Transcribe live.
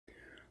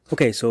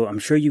Okay, so I'm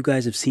sure you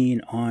guys have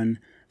seen on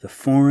the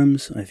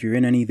forums, if you're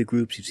in any of the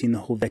groups, you've seen the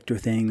whole vector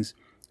things,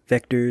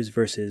 vectors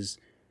versus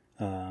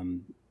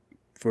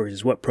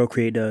what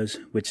Procreate does,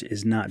 which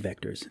is not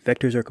vectors.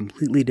 Vectors are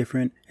completely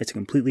different.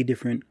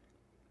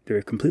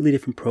 They're completely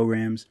different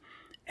programs,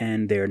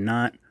 and they're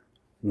not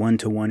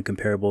one-to-one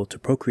comparable to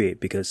Procreate,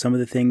 because some of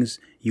the things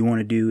you want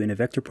to do in a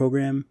vector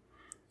program,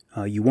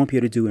 you won't be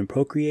able to do in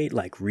Procreate,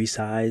 like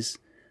resize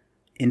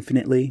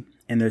infinitely.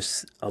 And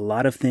there's a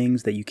lot of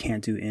things that you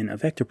can't do in a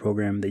vector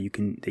program that you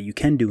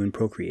can do in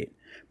Procreate.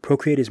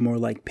 Procreate is more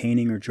like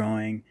painting or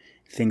drawing,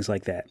 things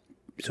like that.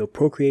 So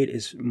Procreate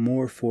is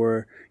more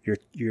for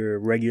your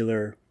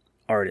regular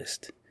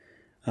artist,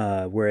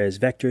 whereas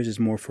vectors is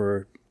more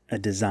for a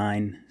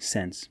design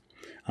sense.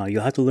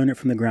 You'll have to learn it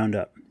from the ground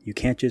up. You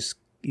can't just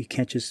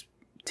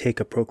take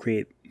a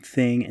Procreate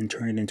thing and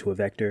turn it into a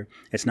vector.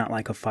 It's not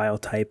like a file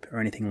type or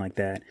anything like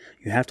that.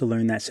 You have to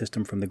learn that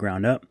system from the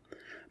ground up.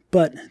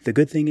 But the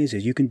good thing is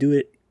you can do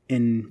it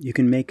you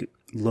can make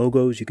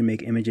logos, you can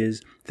make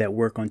images that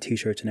work on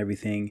t-shirts and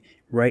everything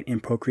right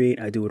in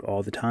Procreate. I do it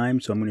all the time.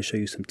 So I'm going to show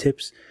you some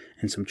tips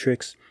and some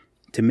tricks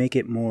to make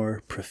it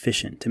more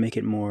proficient, to make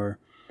it more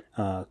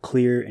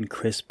clear and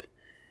crisp.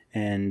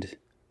 And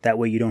that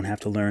way you don't have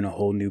to learn a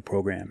whole new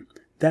program.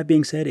 That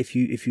being said, if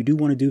you do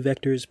want to do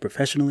vectors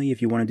professionally,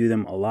 if you want to do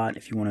them a lot,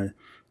 if you want to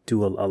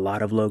do a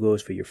lot of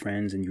logos for your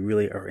friends and you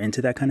really are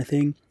into that kind of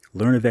thing,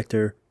 learn a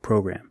vector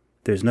program.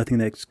 There's nothing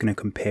that's going to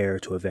compare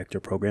to a vector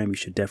program. You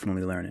should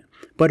definitely learn it.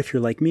 But if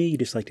you're like me, you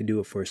just like to do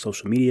it for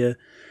social media,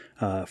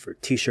 for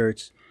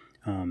t-shirts,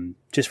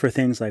 just for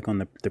things like on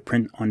the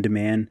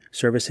print-on-demand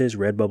services,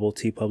 Redbubble,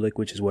 TeePublic,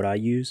 which is what I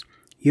use.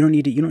 You don't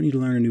need to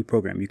learn a new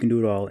program. You can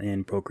do it all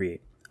in Procreate.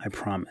 I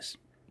promise.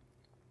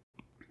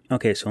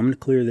 Okay, so I'm going to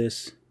clear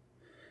this,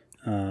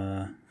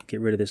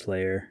 get rid of this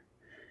layer,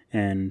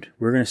 and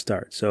we're going to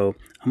start. So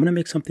I'm going to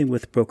make something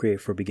with Procreate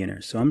for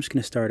beginners. So I'm just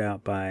going to start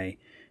out by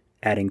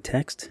adding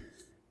text.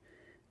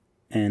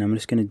 And I'm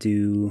just going to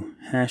do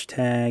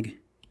hashtag,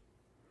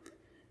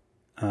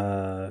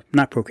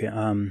 not Procreate,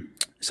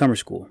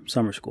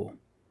 Summerschool.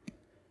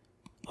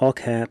 All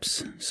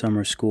caps,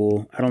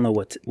 Summerschool. I don't know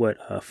what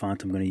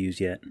font I'm going to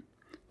use yet.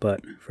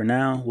 But for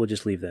now, we'll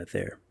just leave that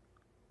there.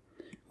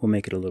 We'll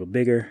make it a little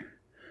bigger,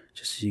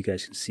 just so you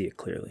guys can see it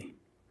clearly.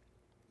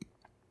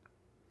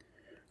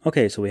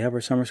 Okay, so we have our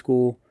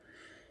Summerschool.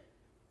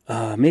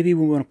 Maybe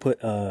we want to put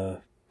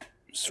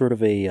sort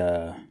of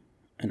an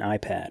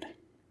iPad,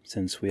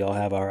 since we all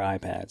have our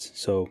iPads.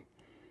 So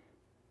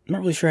I'm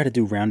not really sure how to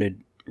do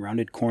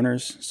rounded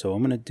corners. So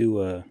I'm gonna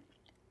do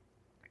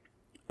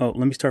let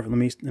me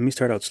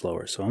start out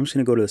slower. So I'm just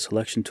gonna go to the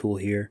selection tool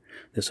here,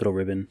 this little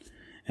ribbon,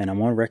 and I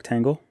want a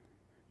rectangle,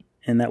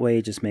 and that way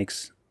it just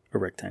makes a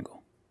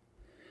rectangle.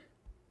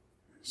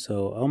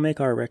 So I'll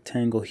make our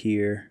rectangle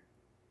here,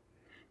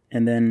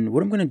 and then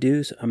what I'm gonna do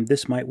is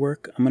this might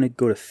work. I'm gonna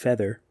go to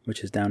feather,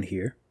 which is down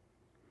here,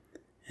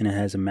 and it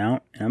has a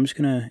mount, and I'm just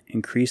gonna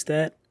increase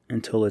that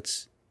until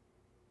it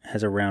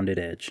has a rounded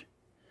edge,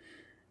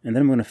 and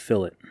then I'm going to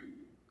fill it.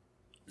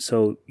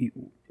 So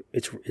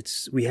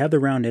we have the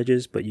round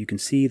edges, but you can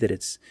see that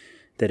it's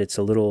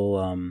a little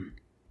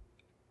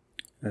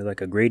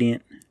like a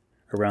gradient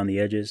around the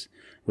edges,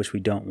 which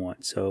we don't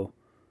want. So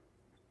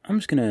I'm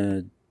just going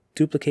to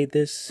duplicate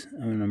this.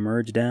 I'm going to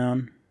merge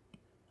down.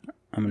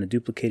 I'm going to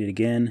duplicate it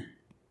again.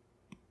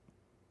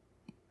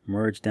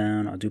 Merge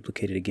down. I'll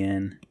duplicate it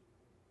again,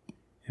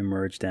 and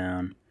merge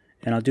down.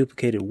 And I'll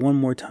duplicate it one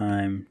more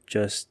time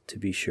just to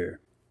be sure.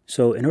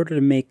 So in order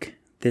to make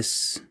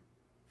this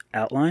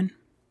outline,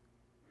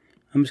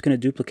 I'm just going to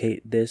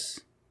duplicate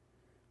this.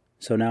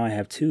 So now I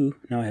have two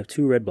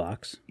red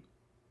blocks.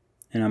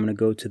 And I'm going to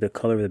go to the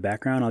color of the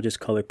background. I'll just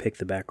color pick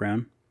the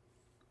background.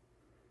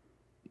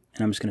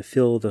 And I'm just going to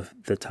fill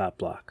the top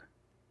block.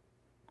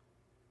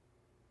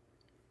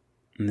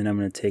 And then I'm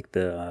going to take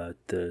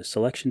the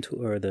selection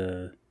tool, or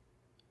the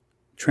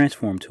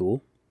transform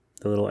tool.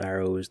 The little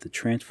arrow is the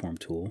transform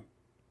tool.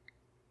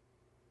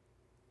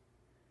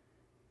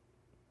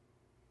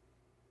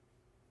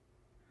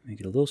 Make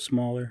it a little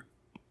smaller.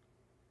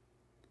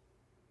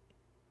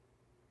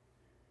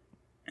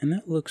 And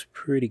that looks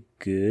pretty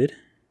good.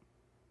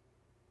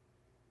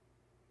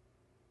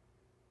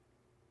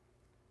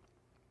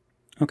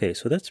 Okay,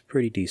 so that's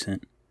pretty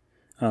decent.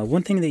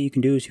 One thing that you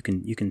can do is you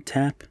can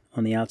tap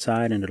on the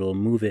outside and it'll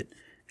move it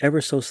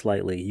ever so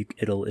slightly.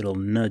 It'll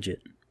nudge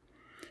it.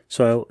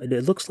 So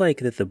it looks like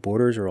that the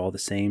borders are all the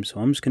same. So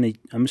I'm just gonna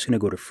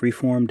go to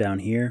freeform down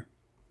here.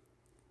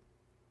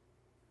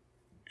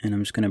 And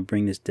I'm just going to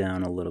bring this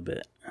down a little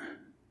bit.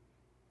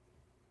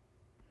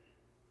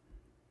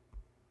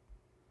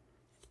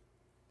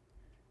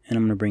 And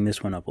I'm going to bring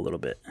this one up a little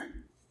bit.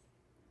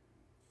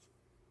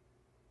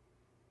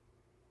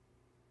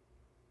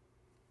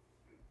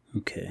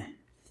 Okay.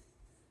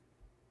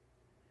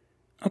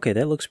 Okay,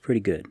 that looks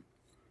pretty good.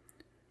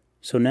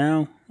 So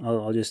now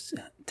I'll just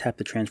tap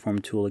the transform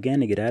tool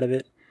again to get out of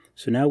it.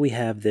 So now we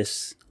have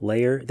this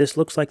layer. This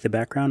looks like the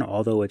background,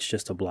 although it's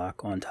just a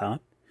block on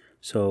top.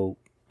 So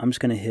I'm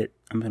going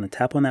to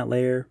tap on that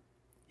layer,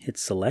 hit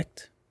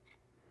select.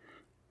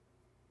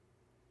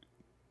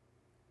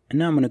 And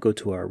now I'm going to go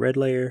to our red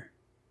layer.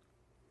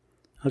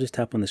 I'll just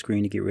tap on the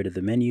screen to get rid of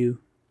the menu.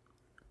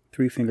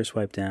 3-finger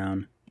swipe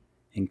down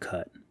and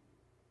cut.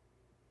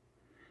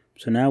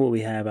 So now what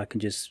we have, I can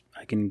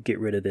get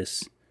rid of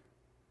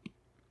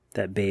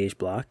that beige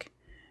block.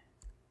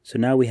 So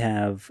now we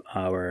have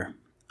our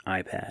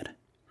iPad.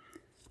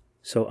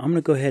 So I'm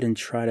gonna go ahead and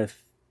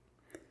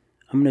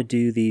I'm gonna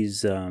do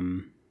these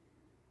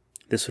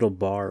this little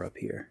bar up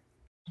here.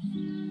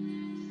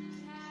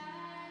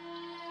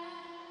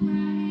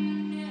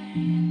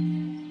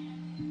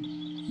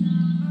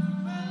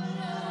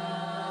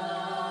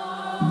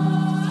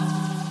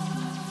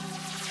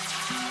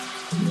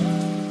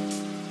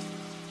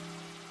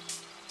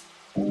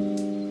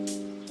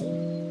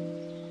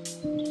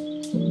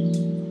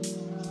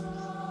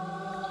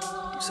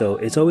 So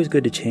it's always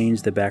good to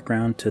change the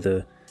background to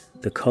the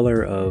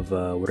color of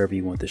whatever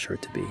you want the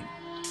shirt to be.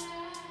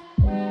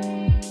 I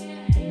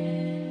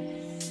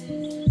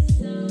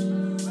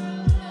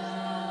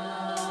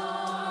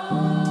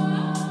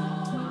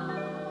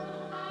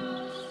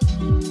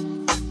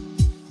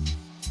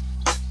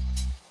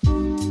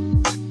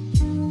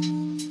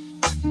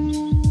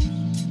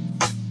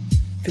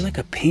feel like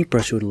a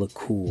paintbrush would look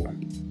cool.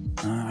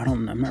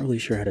 I'm not really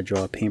sure how to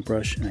draw a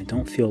paintbrush, and I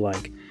don't feel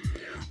like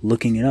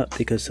looking it up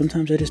because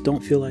sometimes I just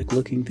don't feel like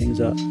looking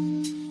things up.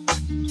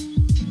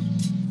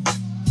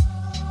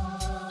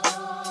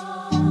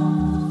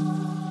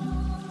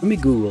 Let me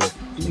Google it.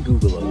 Let me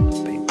Google a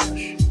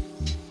paintbrush.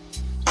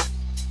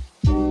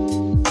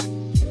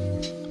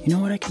 You know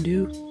what I can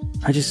do?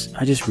 I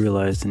just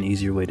realized an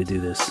easier way to do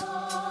this.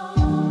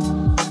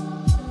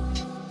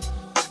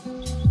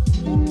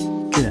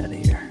 Get out of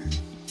here.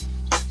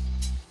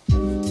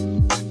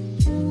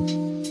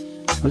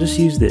 I'll just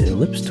use the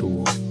ellipse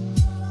tool.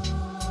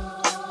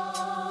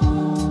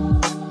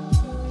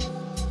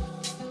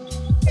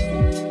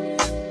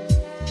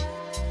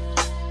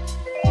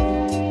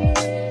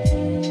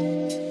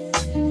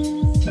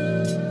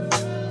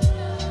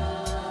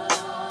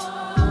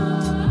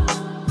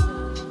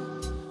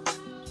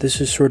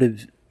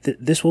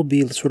 This will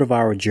be sort of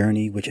our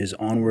journey, which is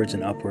onwards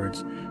and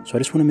upwards. So I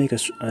just want to make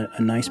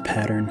a nice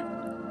pattern,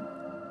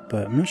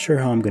 but I'm not sure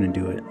how I'm going to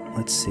do it.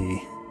 Let's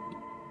see.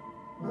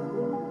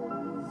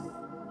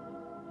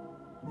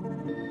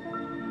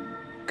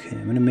 Okay,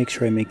 I'm going to make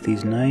sure I make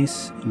these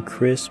nice and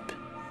crisp.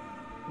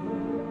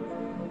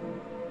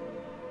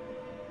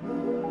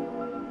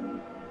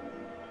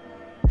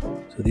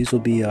 So these will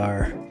be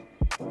our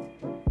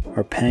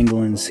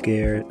pangolin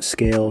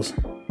scales,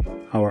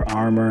 our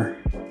armor,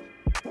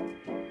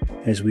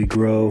 as we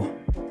grow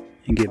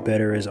and get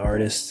better as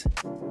artists,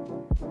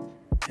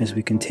 as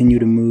we continue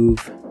to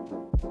move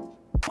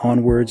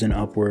onwards and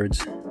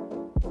upwards.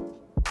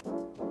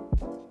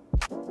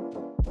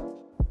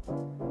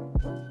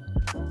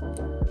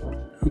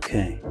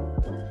 Okay,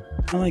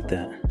 I like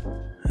that.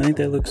 I think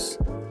that looks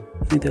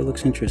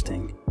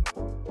interesting.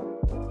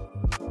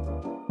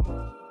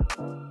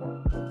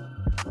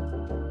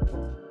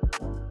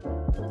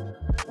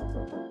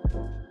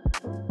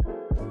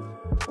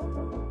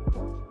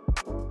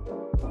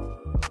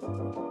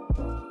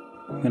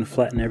 I'm going to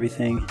flatten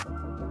everything.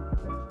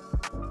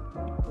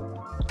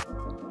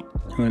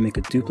 I'm going to make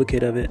a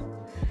duplicate of it,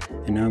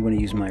 and now I'm going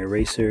to use my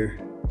eraser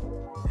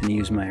and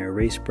use my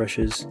erase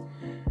brushes,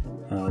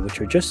 which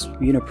are just,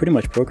 pretty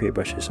much Procreate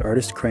brushes.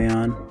 Artist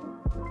crayon.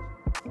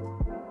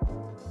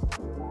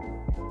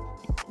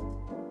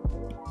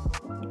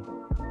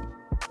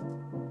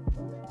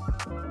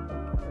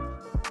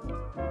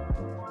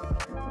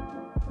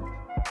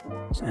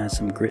 Just add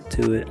some grit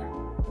to it.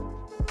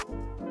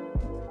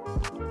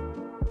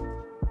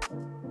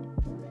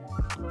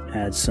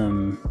 Add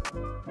some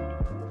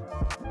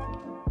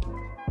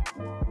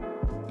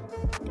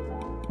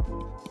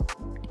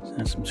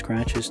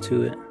scratches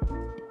to it.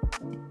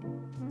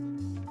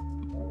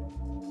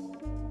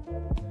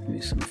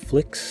 Maybe some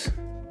flicks.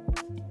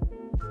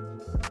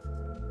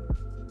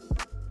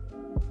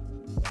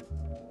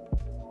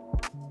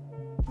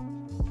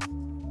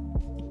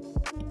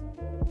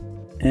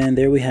 And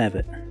there we have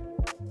it.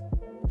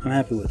 I'm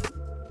happy with it.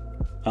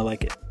 I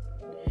like it.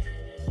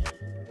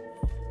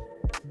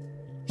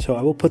 So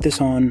I will put this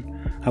on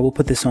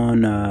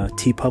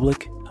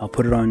TeePublic. I'll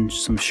put it on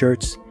some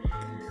shirts.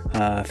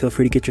 Feel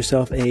free to get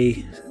yourself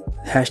a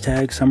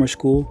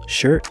 #Summerschool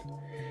shirt,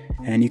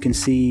 and you can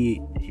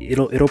see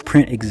it'll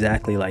print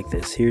exactly like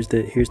this. Here's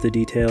the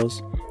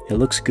details. It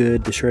looks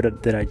good. The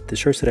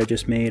shirts that I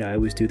just made, I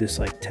always do this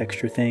like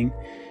texture thing.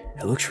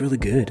 It looks really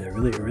good. I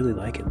really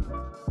like it.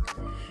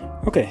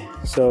 Okay,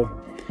 so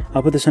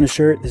I'll put this on a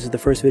shirt. This is the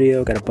first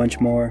video. Got a bunch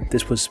more.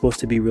 This was supposed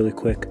to be really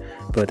quick,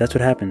 but that's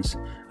what happens.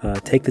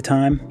 Take the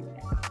time.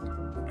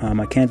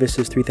 My canvas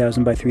is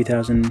 3000 by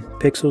 3000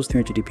 pixels,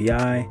 300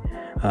 dpi.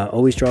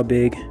 Always draw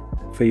big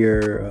for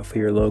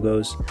your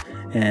logos.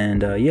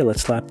 And yeah,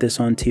 let's slap this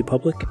on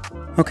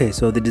TeePublic. Okay,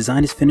 so the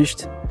design is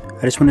finished.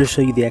 I just wanted to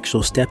show you the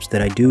actual steps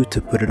that I do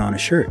to put it on a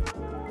shirt.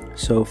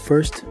 So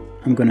first,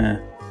 I'm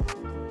gonna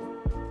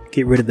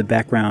get rid of the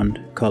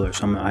background color.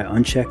 So I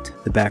unchecked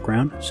the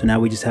background. So now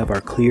we just have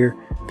our clear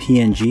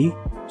PNG.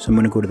 So I'm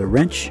going to go to the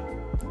wrench.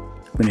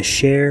 I'm going to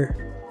share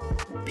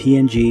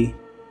PNG,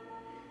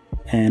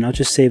 and I'll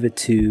just save it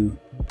to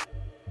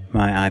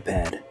my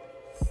iPad.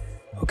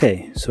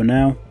 Okay, so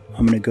now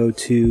I'm going to go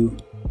to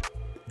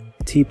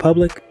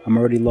TeePublic. I'm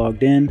already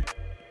logged in.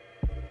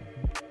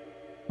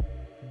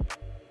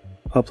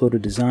 Upload a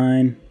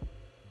design.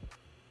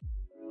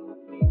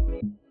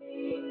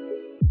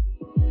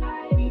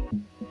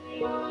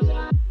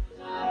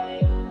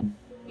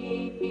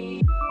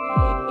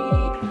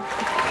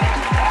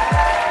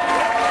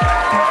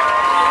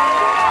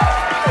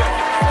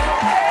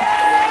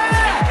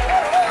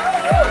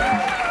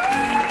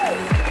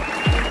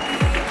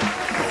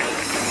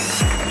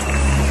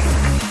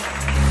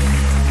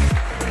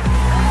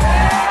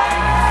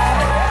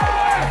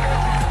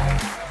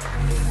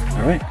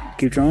 Alright,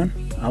 keep drawing.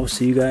 I will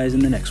see you guys in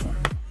the next one.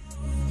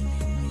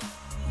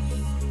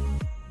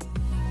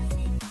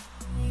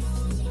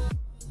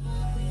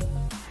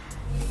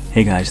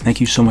 Hey guys,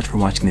 thank you so much for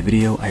watching the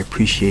video. I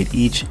appreciate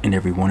each and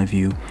every one of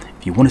you.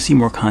 If you want to see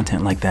more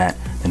content like that,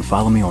 then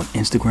follow me on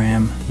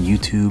Instagram,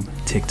 YouTube,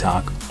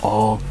 TikTok,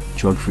 all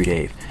Drug-Free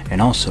Dave.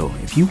 And also,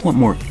 if you want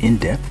more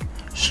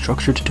in-depth,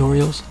 structured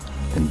tutorials,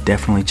 then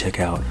definitely check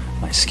out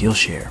my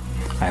Skillshare.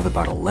 I have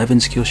about 11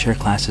 Skillshare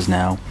classes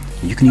now.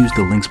 You can use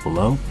the links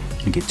below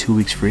and get 2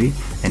 weeks free,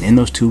 and in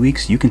those 2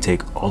 weeks you can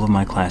take all of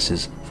my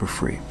classes for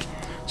free.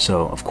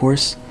 So of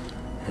course,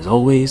 as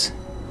always,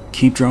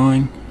 keep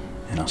drawing,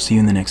 and I'll see you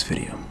in the next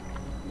video.